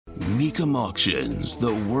Mecum Auctions,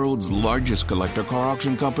 the world's largest collector car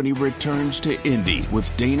auction company, returns to Indy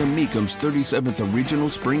with Dana Mecum's 37th Regional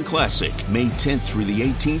Spring Classic, May 10th through the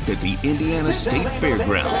 18th at the Indiana State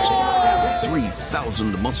Fairgrounds.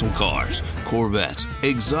 3,000 muscle cars, Corvettes,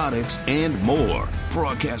 exotics, and more.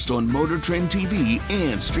 Broadcast on Motor Trend TV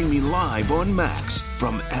and streaming live on Max.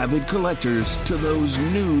 From avid collectors to those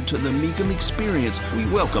new to the Mecum experience, we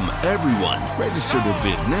welcome everyone. Register to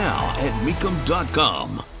bid now at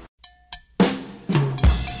Mecum.com.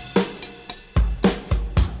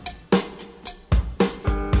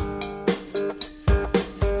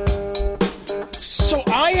 So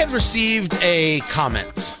I had received a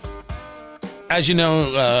comment. As you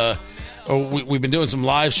know, we've been doing some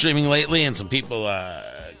live streaming lately, and some people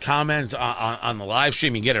comment on the live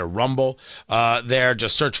stream. You get a Rumble there.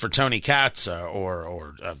 Just search for Tony Katz,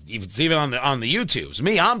 or even on the YouTubes.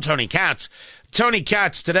 Me, I'm Tony Katz. Tony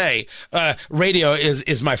Katz today. Radio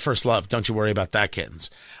is my first love. Don't you worry about that, kittens.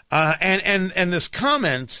 And this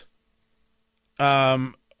comment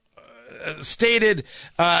stated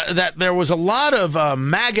that there was a lot of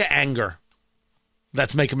MAGA anger.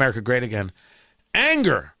 That's Make America Great Again.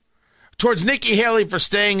 Anger towards Nikki Haley for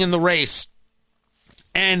staying in the race.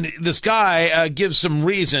 And this guy gives some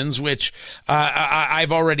reasons, which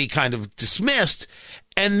I've already kind of dismissed.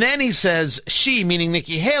 And then he says she, meaning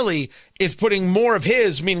Nikki Haley, is putting more of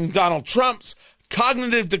his, meaning Donald Trump's,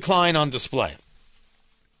 cognitive decline on display.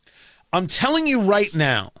 I'm telling you right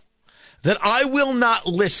now that I will not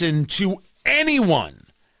listen to anyone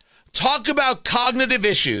talk about cognitive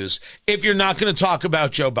issues if you're not going to talk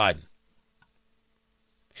about Joe Biden.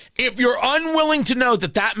 If you're unwilling to know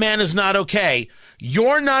that that man is not okay,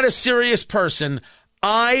 you're not a serious person.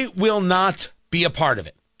 I will not be a part of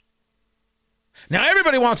it. Now,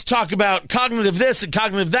 everybody wants to talk about cognitive this and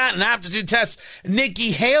cognitive that and aptitude tests.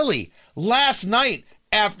 Nikki Haley, last night,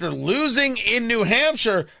 after losing in New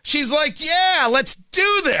Hampshire, she's like, yeah, let's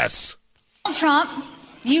do this. Trump,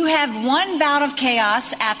 you have one bout of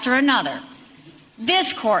chaos after another.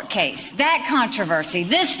 This court case, that controversy,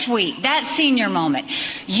 this tweet, that senior moment.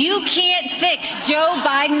 You can't fix Joe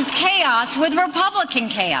Biden's chaos with Republican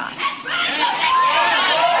chaos.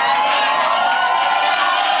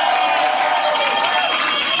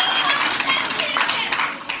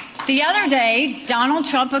 The other day, Donald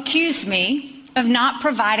Trump accused me of not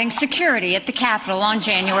providing security at the Capitol on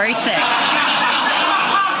January 6th.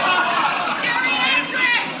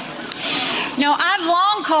 Now, I've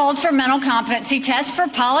long called for mental competency tests for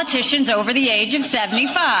politicians over the age of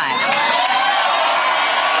 75.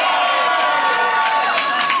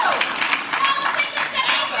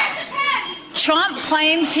 Trump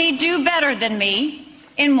claims he'd do better than me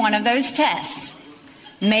in one of those tests.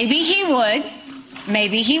 Maybe he would,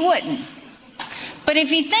 maybe he wouldn't. But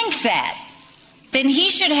if he thinks that, then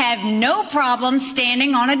he should have no problem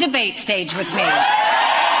standing on a debate stage with me.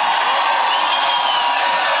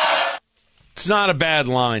 It's not a bad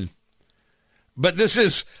line, but this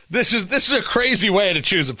is a crazy way to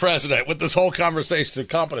choose a president with this whole conversation of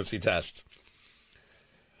competency tests.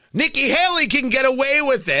 Nikki Haley can get away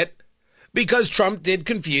with it because Trump did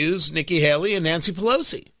confuse Nikki Haley and Nancy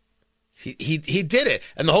Pelosi. He did it,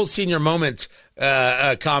 and the whole senior moment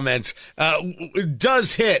comment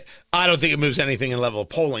does hit. I don't think it moves anything in level of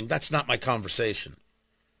polling. That's not my conversation.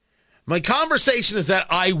 My conversation is that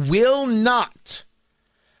I will not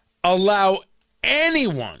allow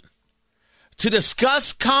anyone to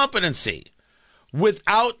discuss competency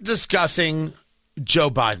without discussing Joe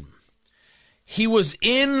Biden. He was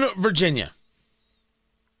in Virginia.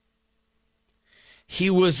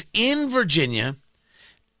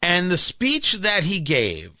 And the speech that he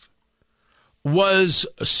gave was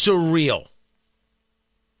surreal.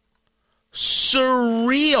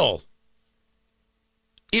 Surreal.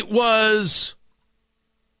 It was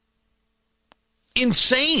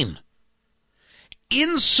insane,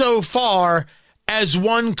 insofar as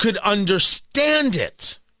one could understand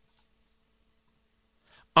it.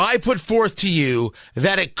 I put forth to you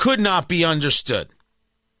that it could not be understood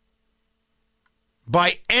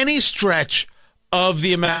by any stretch of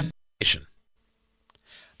the imagination.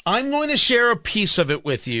 I'm going to share a piece of it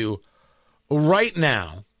with you right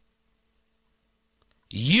now.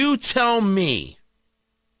 You tell me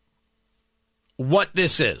what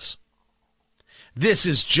this is. This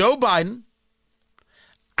is Joe Biden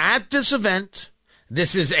at this event.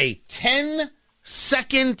 This is a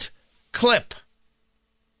 10-second clip.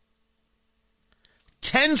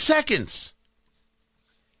 10 seconds.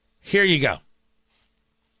 Here you go.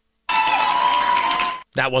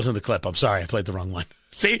 That wasn't the clip. I'm sorry. I played the wrong one.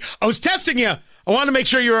 See, I was testing you. I wanted to make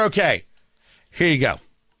sure you were okay. Here you go.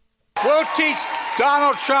 We'll teach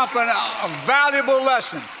Donald Trump a valuable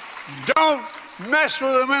lesson. Don't mess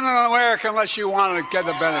with the women in America unless you want to get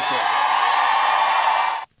the benefit.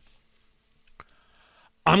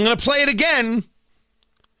 I'm going to play it again.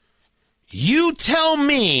 You tell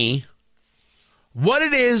me what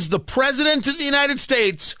it is the President of the United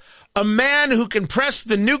States, a man who can press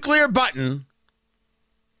the nuclear button,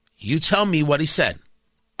 you tell me what he said.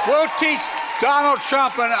 We'll teach Donald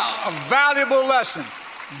Trump a valuable lesson.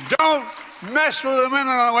 Don't mess with the women in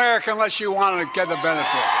America unless you want to get the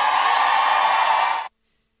benefit.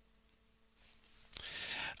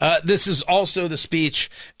 This is also the speech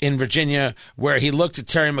in Virginia where he looked at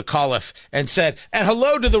Terry McAuliffe and said, and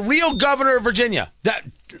hello to the real governor of Virginia. That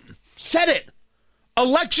said it.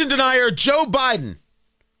 Election denier Joe Biden.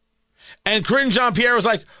 And Karine Jean-Pierre was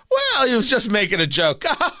like, well, he was just making a joke.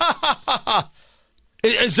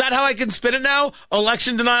 Is that how I can spin it now?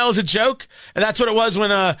 Election denial is a joke? And that's what it was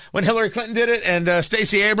when Hillary Clinton did it and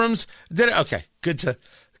Stacey Abrams did it? Okay, good to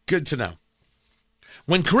know.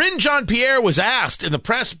 When Karine Jean-Pierre was asked in the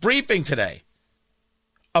press briefing today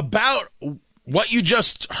about what you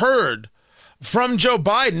just heard from Joe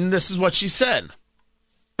Biden, this is what she said.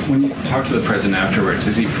 When you talk to the president afterwards,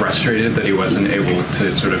 is he frustrated that he wasn't able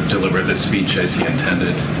to sort of deliver the speech as he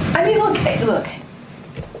intended? I mean, look,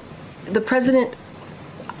 the president,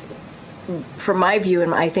 from my view,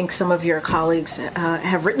 and I think some of your colleagues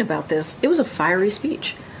have written about this, it was a fiery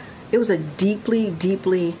speech. It was a deeply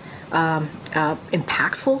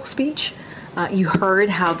impactful speech. You heard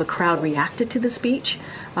how the crowd reacted to the speech.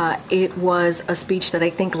 It was a speech that I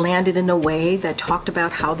think landed in a way that talked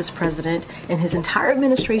about how this president and his entire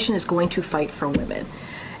administration is going to fight for women.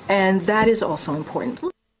 And that is also important.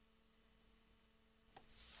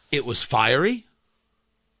 It was fiery.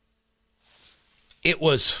 It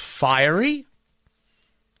was fiery.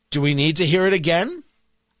 Do we need to hear it again?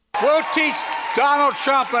 We'll teach Donald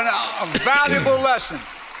Trump a valuable lesson.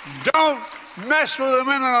 Don't mess with the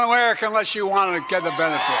women in America unless you want to get the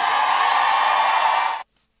benefit.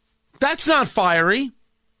 That's not fiery.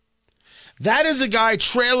 That is a guy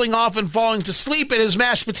trailing off and falling to sleep in his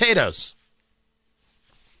mashed potatoes.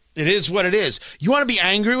 It is what it is. You want to be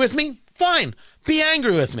angry with me? Fine. Be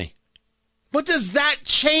angry with me. What does that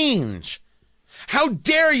change? How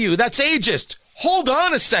dare you? That's ageist. Hold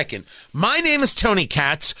on a second. My name is Tony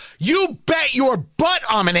Katz. You bet your butt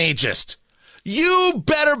I'm an ageist. You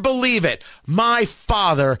better believe it. My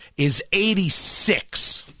father is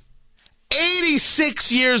 86.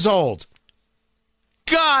 86 years old.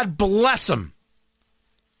 God bless him.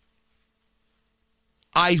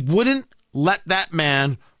 I wouldn't let that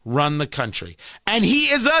man run the country. And he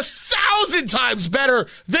is 1,000 times better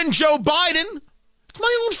than Joe Biden. It's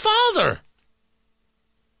my own father.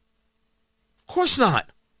 Of course not.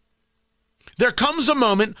 There comes a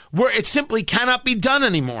moment where it simply cannot be done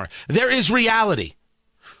anymore. There is reality.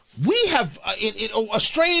 We have a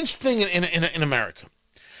strange thing in America.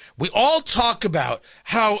 We all talk about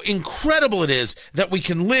how incredible it is that we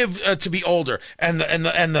can live to be older, and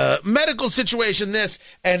the medical situation this,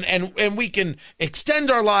 and we can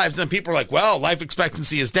extend our lives. And people are like, well, life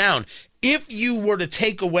expectancy is down. If you were to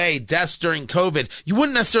take away deaths during COVID, you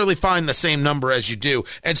wouldn't necessarily find the same number as you do.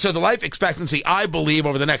 And so the life expectancy, I believe,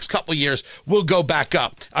 over the next couple of years will go back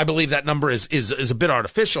up. I believe that number is a bit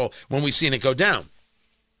artificial when we've seen it go down.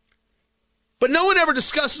 But no one ever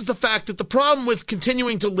discusses the fact that the problem with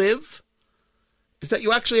continuing to live is that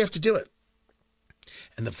you actually have to do it.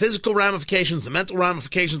 And the physical ramifications, the mental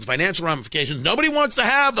ramifications, the financial ramifications, nobody wants to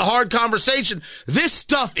have the hard conversation. This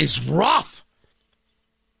stuff is rough.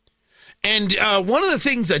 And one of the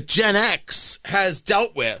things that Gen X has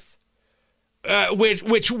dealt with,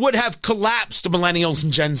 which would have collapsed millennials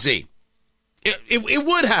and Gen Z, it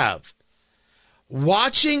would have.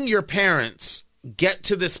 Watching your parents get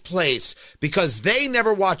to this place because they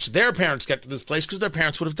never watched their parents get to this place because their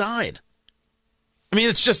parents would have died. I mean,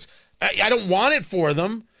 it's just, I don't want it for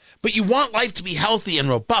them, but you want life to be healthy and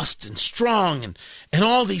robust and strong and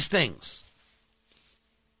all these things.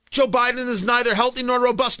 Joe Biden is neither healthy nor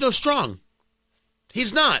robust nor strong.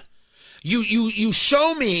 He's not. You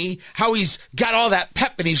show me how he's got all that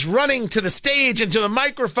pep and he's running to the stage and to the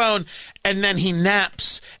microphone, and then he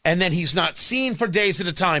naps, and then he's not seen for days at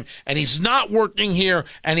a time, and he's not working here,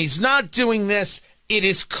 and he's not doing this. It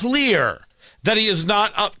is clear that he is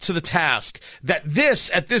not up to the task, that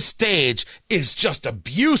this, at this stage, is just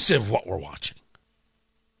abusive what we're watching.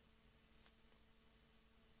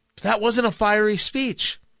 That wasn't a fiery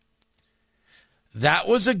speech. That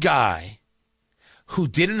was a guy who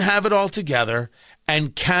didn't have it all together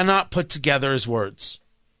and cannot put together his words.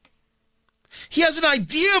 He has an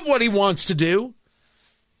idea of what he wants to do.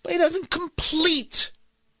 but he doesn't complete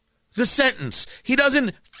the sentence. He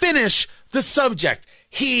doesn't finish the subject.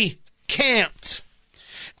 He can't.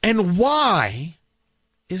 And why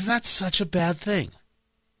is that such a bad thing?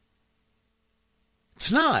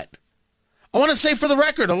 It's not. I want to say for the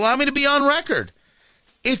record, allow me to be on record.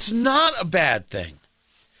 It's not a bad thing.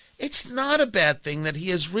 It's not a bad thing that he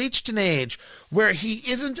has reached an age where he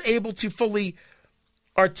isn't able to fully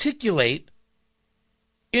articulate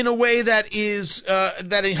in a way that is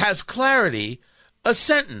that it has clarity a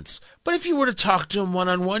sentence. But if you were to talk to him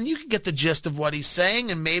one-on-one, you could get the gist of what he's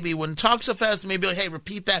saying, and maybe he wouldn't talk so fast, maybe like, hey,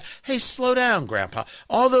 repeat that. Hey, slow down, Grandpa.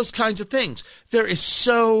 All those kinds of things. There is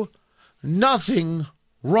so nothing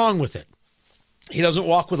wrong with it. He doesn't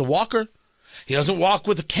walk with a walker. He doesn't walk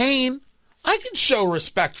with a cane. I can show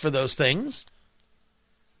respect for those things.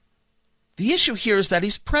 The issue here is that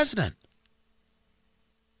he's president.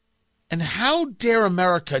 And how dare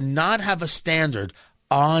America not have a standard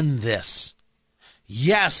on this?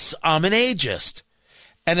 Yes, I'm an ageist.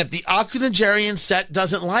 And if the octogenarian set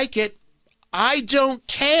doesn't like it, I don't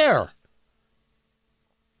care.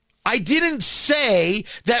 I didn't say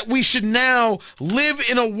that we should now live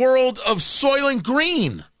in a world of Soylent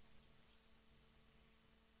Green.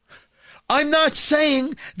 I'm not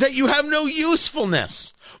saying that you have no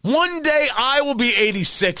usefulness. One day I will be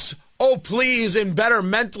 86, oh please, in better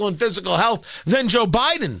mental and physical health than Joe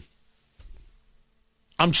Biden.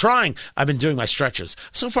 I'm trying. I've been doing my stretches.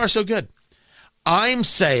 So far, so good. I'm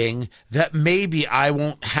saying that maybe I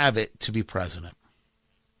won't have it to be president.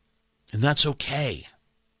 And that's okay.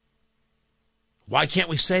 Why can't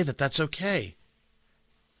we say that that's okay?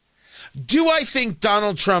 Do I think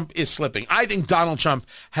Donald Trump is slipping? I think Donald Trump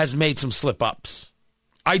has made some slip-ups.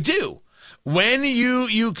 I do. When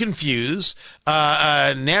you confuse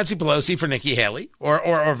Nancy Pelosi for Nikki Haley,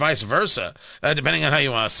 or vice versa, depending on how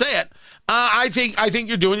you want to say it, I think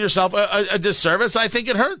you're doing yourself a disservice. I think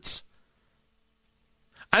it hurts.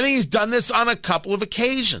 I think he's done this on a couple of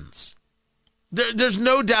occasions. There's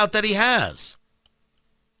no doubt that he has.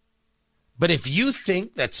 But if you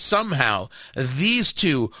think that somehow these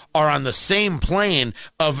two are on the same plane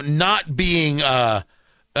of not being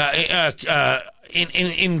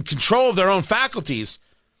in control of their own faculties,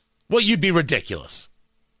 well, you'd be ridiculous.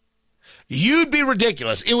 You'd be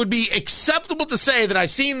ridiculous. It would be acceptable to say that I've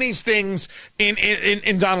seen these things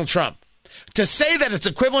in Donald Trump. To say that it's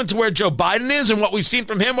equivalent to where Joe Biden is and what we've seen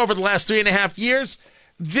from him over the last 3.5 years,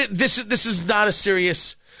 this is not a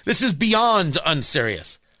serious. This is beyond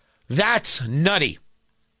unserious. That's nutty.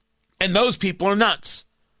 And those people are nuts.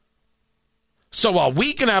 So while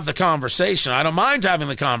we can have the conversation, I don't mind having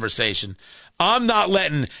the conversation, I'm not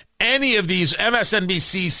letting any of these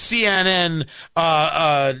MSNBC,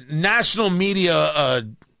 CNN, national media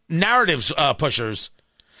narratives pushers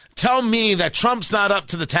tell me that Trump's not up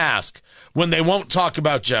to the task when they won't talk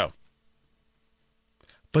about Joe.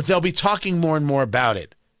 But they'll be talking more and more about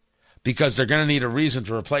it because they're going to need a reason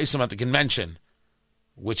to replace him at the convention,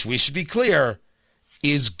 which we should be clear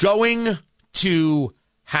is going to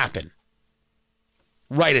happen.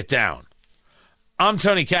 Write it down. I'm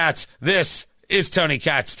Tony Katz. This is Tony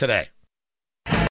Katz Today.